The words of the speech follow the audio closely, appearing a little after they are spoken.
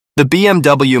The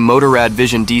BMW Motorrad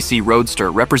Vision DC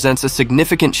Roadster represents a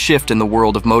significant shift in the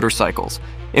world of motorcycles,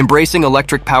 embracing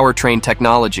electric powertrain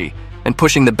technology and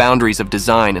pushing the boundaries of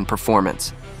design and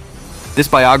performance. This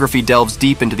biography delves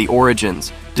deep into the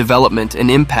origins, development, and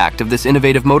impact of this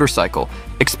innovative motorcycle,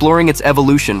 exploring its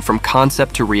evolution from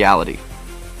concept to reality.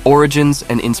 Origins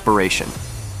and inspiration.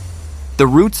 The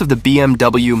roots of the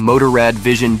BMW Motorrad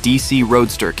Vision DC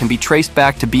Roadster can be traced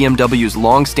back to BMW's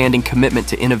long-standing commitment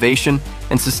to innovation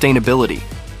and sustainability.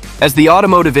 As the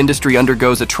automotive industry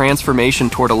undergoes a transformation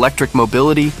toward electric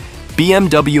mobility,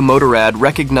 BMW Motorrad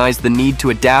recognized the need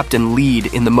to adapt and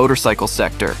lead in the motorcycle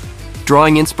sector.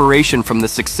 Drawing inspiration from the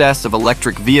success of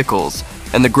electric vehicles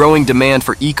and the growing demand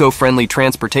for eco-friendly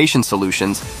transportation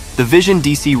solutions, the Vision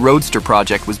DC Roadster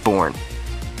project was born.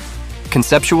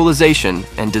 Conceptualization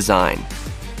and design.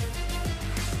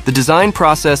 The design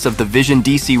process of the Vision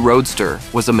DC Roadster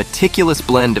was a meticulous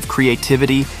blend of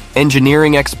creativity,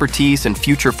 engineering expertise, and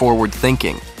future-forward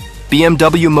thinking.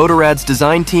 BMW Motorrad's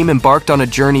design team embarked on a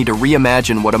journey to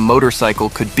reimagine what a motorcycle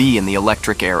could be in the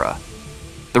electric era.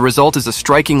 The result is a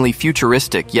strikingly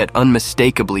futuristic yet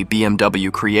unmistakably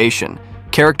BMW creation,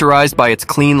 characterized by its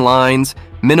clean lines,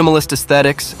 minimalist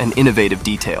aesthetics, and innovative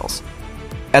details.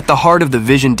 At the heart of the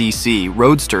Vision DC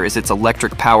Roadster is its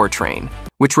electric powertrain,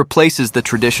 which replaces the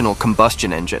traditional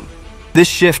combustion engine. This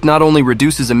shift not only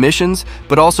reduces emissions,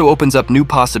 but also opens up new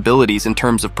possibilities in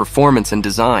terms of performance and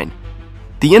design.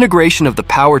 The integration of the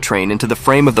powertrain into the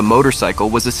frame of the motorcycle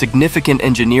was a significant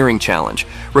engineering challenge,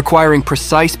 requiring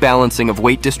precise balancing of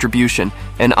weight distribution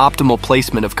and optimal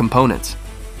placement of components.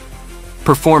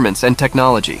 Performance and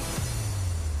technology.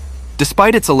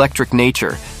 Despite its electric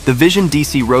nature, the Vision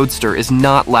DC Roadster is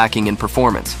not lacking in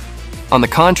performance. On the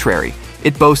contrary,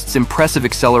 it boasts impressive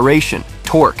acceleration,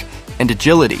 torque, and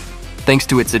agility, thanks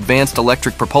to its advanced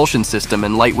electric propulsion system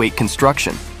and lightweight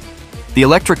construction. The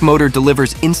electric motor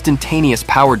delivers instantaneous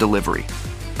power delivery,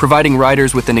 providing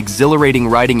riders with an exhilarating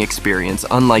riding experience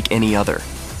unlike any other.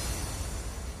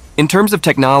 In terms of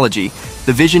technology,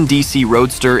 the Vision DC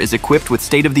Roadster is equipped with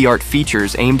state-of-the-art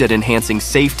features aimed at enhancing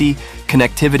safety,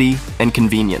 connectivity, and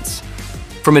convenience.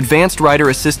 From advanced rider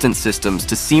assistance systems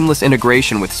to seamless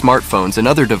integration with smartphones and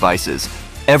other devices,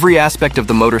 every aspect of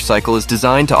the motorcycle is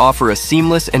designed to offer a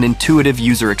seamless and intuitive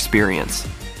user experience.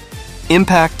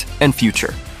 Impact and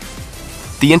future.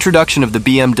 The introduction of the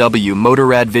BMW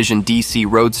Motorrad Vision DC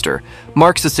Roadster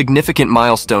marks a significant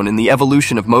milestone in the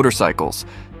evolution of motorcycles.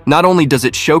 Not only does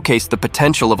it showcase the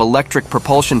potential of electric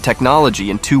propulsion technology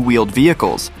in two-wheeled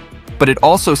vehicles, but it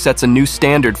also sets a new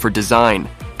standard for design,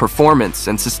 performance,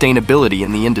 and sustainability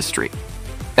in the industry.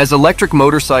 As electric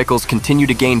motorcycles continue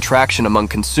to gain traction among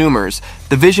consumers,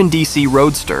 the Vision DC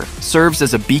Roadster serves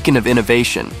as a beacon of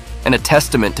innovation and a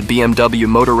testament to BMW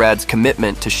Motorrad's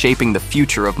commitment to shaping the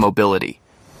future of mobility.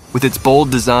 With its bold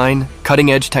design,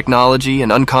 cutting-edge technology,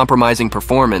 and uncompromising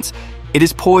performance, it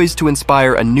is poised to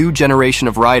inspire a new generation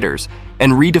of riders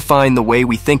and redefine the way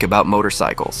we think about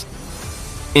motorcycles.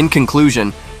 In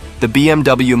conclusion, the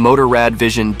BMW Motorrad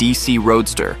Vision DC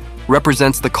Roadster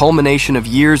represents the culmination of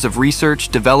years of research,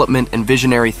 development, and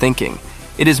visionary thinking.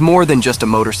 It is more than just a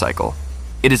motorcycle.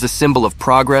 It is a symbol of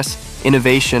progress,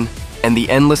 innovation, and the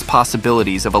endless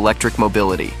possibilities of electric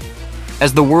mobility.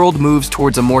 As the world moves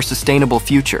towards a more sustainable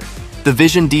future, the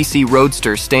Vision DC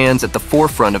Roadster stands at the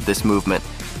forefront of this movement,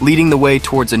 leading the way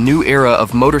towards a new era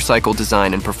of motorcycle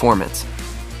design and performance.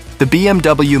 The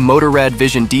BMW Motorrad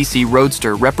Vision DC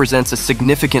Roadster represents a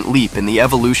significant leap in the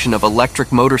evolution of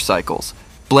electric motorcycles,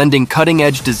 blending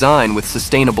cutting-edge design with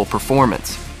sustainable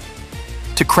performance.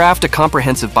 To craft a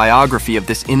comprehensive biography of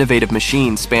this innovative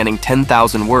machine spanning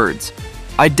 10,000 words,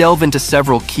 I delve into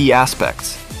several key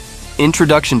aspects.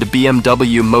 Introduction to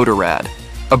BMW Motorrad,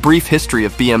 a brief history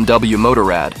of BMW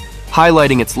Motorrad,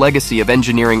 highlighting its legacy of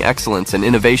engineering excellence and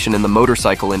innovation in the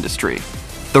motorcycle industry.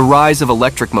 The rise of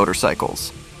electric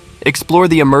motorcycles. Explore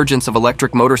the emergence of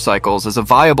electric motorcycles as a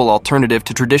viable alternative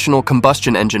to traditional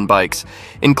combustion engine bikes,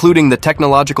 including the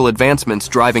technological advancements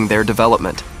driving their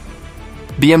development.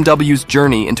 BMW's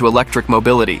journey into electric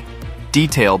mobility.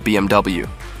 Detail BMW.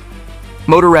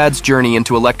 Motorrad's journey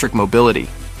into electric mobility,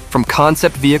 from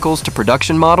concept vehicles to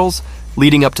production models,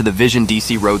 leading up to the Vision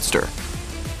DC Roadster.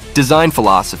 Design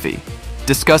philosophy.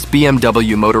 Discuss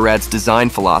BMW Motorrad's design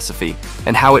philosophy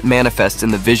and how it manifests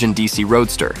in the Vision DC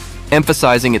Roadster,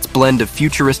 emphasizing its blend of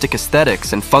futuristic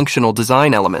aesthetics and functional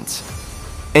design elements.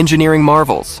 Engineering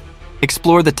marvels.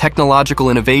 Explore the technological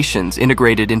innovations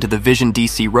integrated into the Vision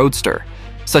DC Roadster,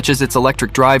 such as its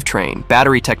electric drivetrain,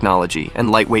 battery technology,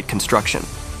 and lightweight construction.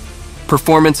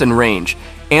 Performance and range.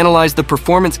 Analyze the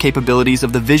performance capabilities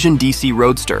of the Vision DC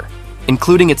Roadster,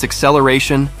 including its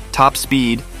acceleration, top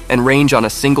speed, and range on a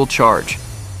single charge,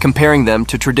 comparing them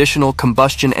to traditional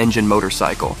combustion engine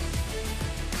motorcycle.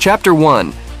 Chapter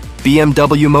 1.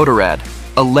 BMW Motorrad,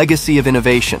 a legacy of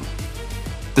innovation.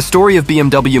 The story of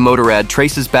BMW Motorrad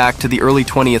traces back to the early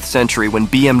 20th century when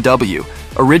BMW,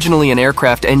 originally an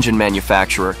aircraft engine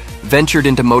manufacturer, ventured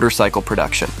into motorcycle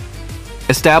production.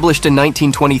 Established in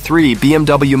 1923,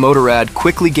 BMW Motorrad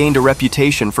quickly gained a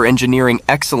reputation for engineering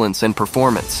excellence and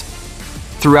performance.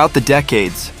 Throughout the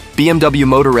decades, BMW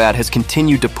Motorrad has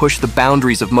continued to push the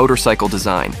boundaries of motorcycle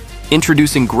design,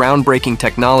 introducing groundbreaking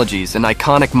technologies and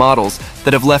iconic models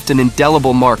that have left an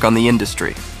indelible mark on the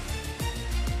industry.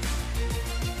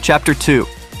 Chapter 2.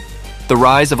 The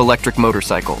rise of electric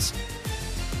motorcycles.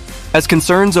 As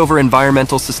concerns over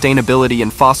environmental sustainability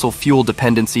and fossil fuel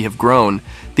dependency have grown,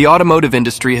 the automotive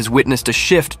industry has witnessed a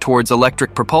shift towards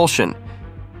electric propulsion.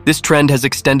 This trend has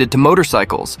extended to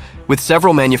motorcycles, with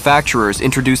several manufacturers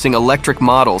introducing electric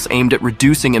models aimed at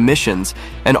reducing emissions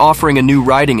and offering a new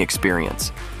riding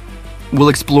experience. We'll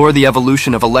explore the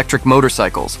evolution of electric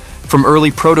motorcycles, from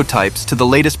early prototypes to the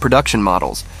latest production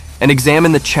models, and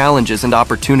examine the challenges and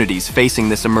opportunities facing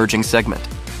this emerging segment.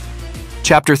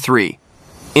 Chapter 3.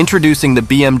 Introducing the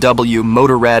BMW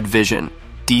Motorrad Vision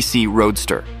DC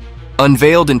Roadster.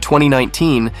 Unveiled in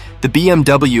 2019, the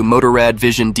BMW Motorrad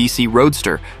Vision DC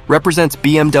Roadster represents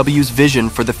BMW's vision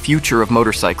for the future of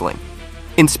motorcycling.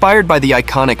 Inspired by the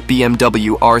iconic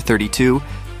BMW R32,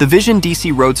 the Vision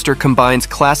DC Roadster combines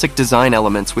classic design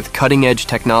elements with cutting-edge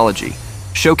technology,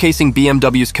 showcasing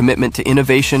BMW's commitment to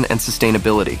innovation and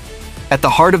sustainability. At the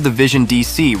heart of the Vision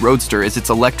DC Roadster is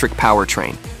its electric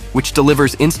powertrain, which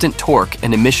delivers instant torque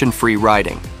and emission-free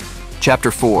riding. Chapter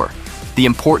 4. The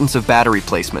importance of battery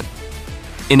placement.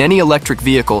 In any electric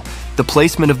vehicle, the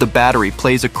placement of the battery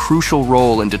plays a crucial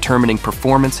role in determining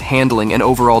performance, handling, and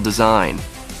overall design.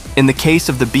 In the case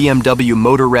of the BMW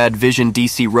Motorrad Vision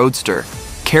DC Roadster,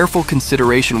 careful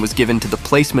consideration was given to the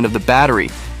placement of the battery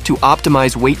to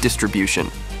optimize weight distribution,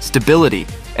 stability,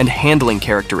 and handling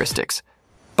characteristics.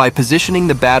 By positioning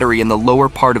the battery in the lower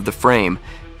part of the frame,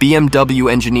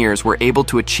 BMW engineers were able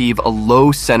to achieve a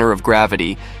low center of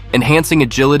gravity, enhancing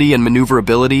agility and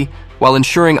maneuverability while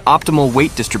ensuring optimal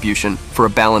weight distribution for a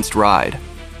balanced ride.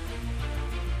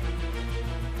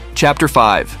 Chapter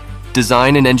 5.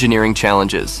 Design and engineering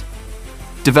challenges.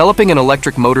 Developing an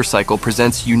electric motorcycle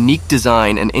presents unique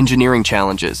design and engineering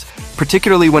challenges,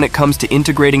 particularly when it comes to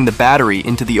integrating the battery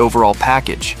into the overall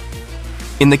package.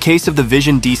 In the case of the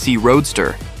Vision DC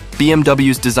Roadster,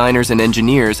 BMW's designers and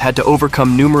engineers had to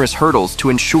overcome numerous hurdles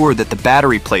to ensure that the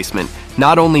battery placement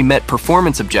not only met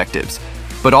performance objectives,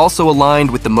 but also aligned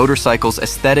with the motorcycle's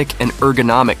aesthetic and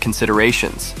ergonomic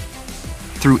considerations.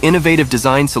 Through innovative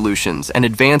design solutions and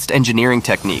advanced engineering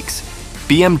techniques,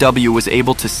 BMW was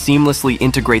able to seamlessly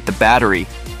integrate the battery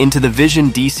into the Vision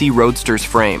DC Roadster's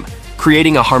frame,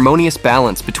 creating a harmonious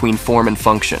balance between form and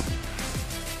function.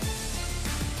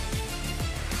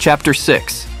 Chapter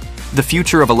 6. The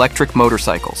future of electric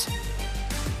motorcycles.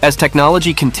 As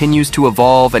technology continues to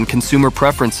evolve and consumer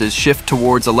preferences shift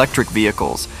towards electric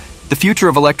vehicles, the future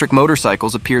of electric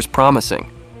motorcycles appears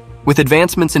promising. With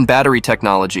advancements in battery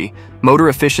technology, motor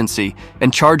efficiency,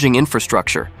 and charging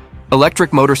infrastructure,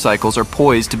 electric motorcycles are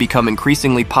poised to become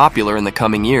increasingly popular in the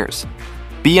coming years.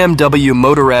 BMW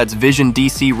Motorrad's Vision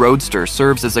DC Roadster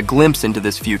serves as a glimpse into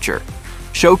this future,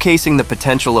 showcasing the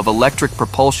potential of electric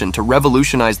propulsion to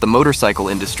revolutionize the motorcycle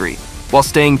industry while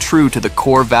staying true to the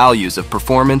core values of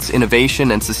performance,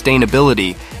 innovation, and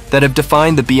sustainability that have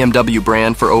defined the BMW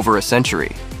brand for over a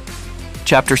century.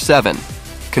 Chapter 7.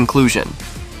 Conclusion.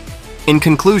 In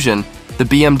conclusion, the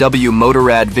BMW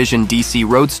Motorrad Vision DC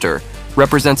Roadster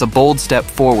represents a bold step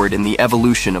forward in the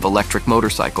evolution of electric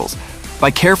motorcycles.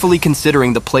 By carefully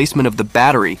considering the placement of the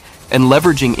battery and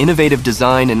leveraging innovative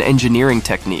design and engineering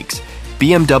techniques,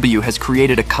 BMW has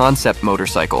created a concept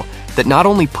motorcycle that not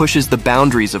only pushes the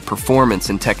boundaries of performance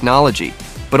and technology,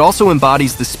 but also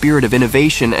embodies the spirit of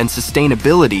innovation and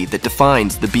sustainability that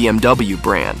defines the BMW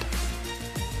brand.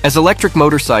 As electric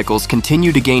motorcycles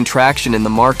continue to gain traction in the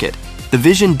market, the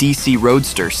Vision DC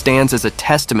Roadster stands as a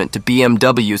testament to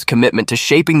BMW's commitment to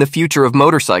shaping the future of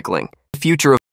motorcycling.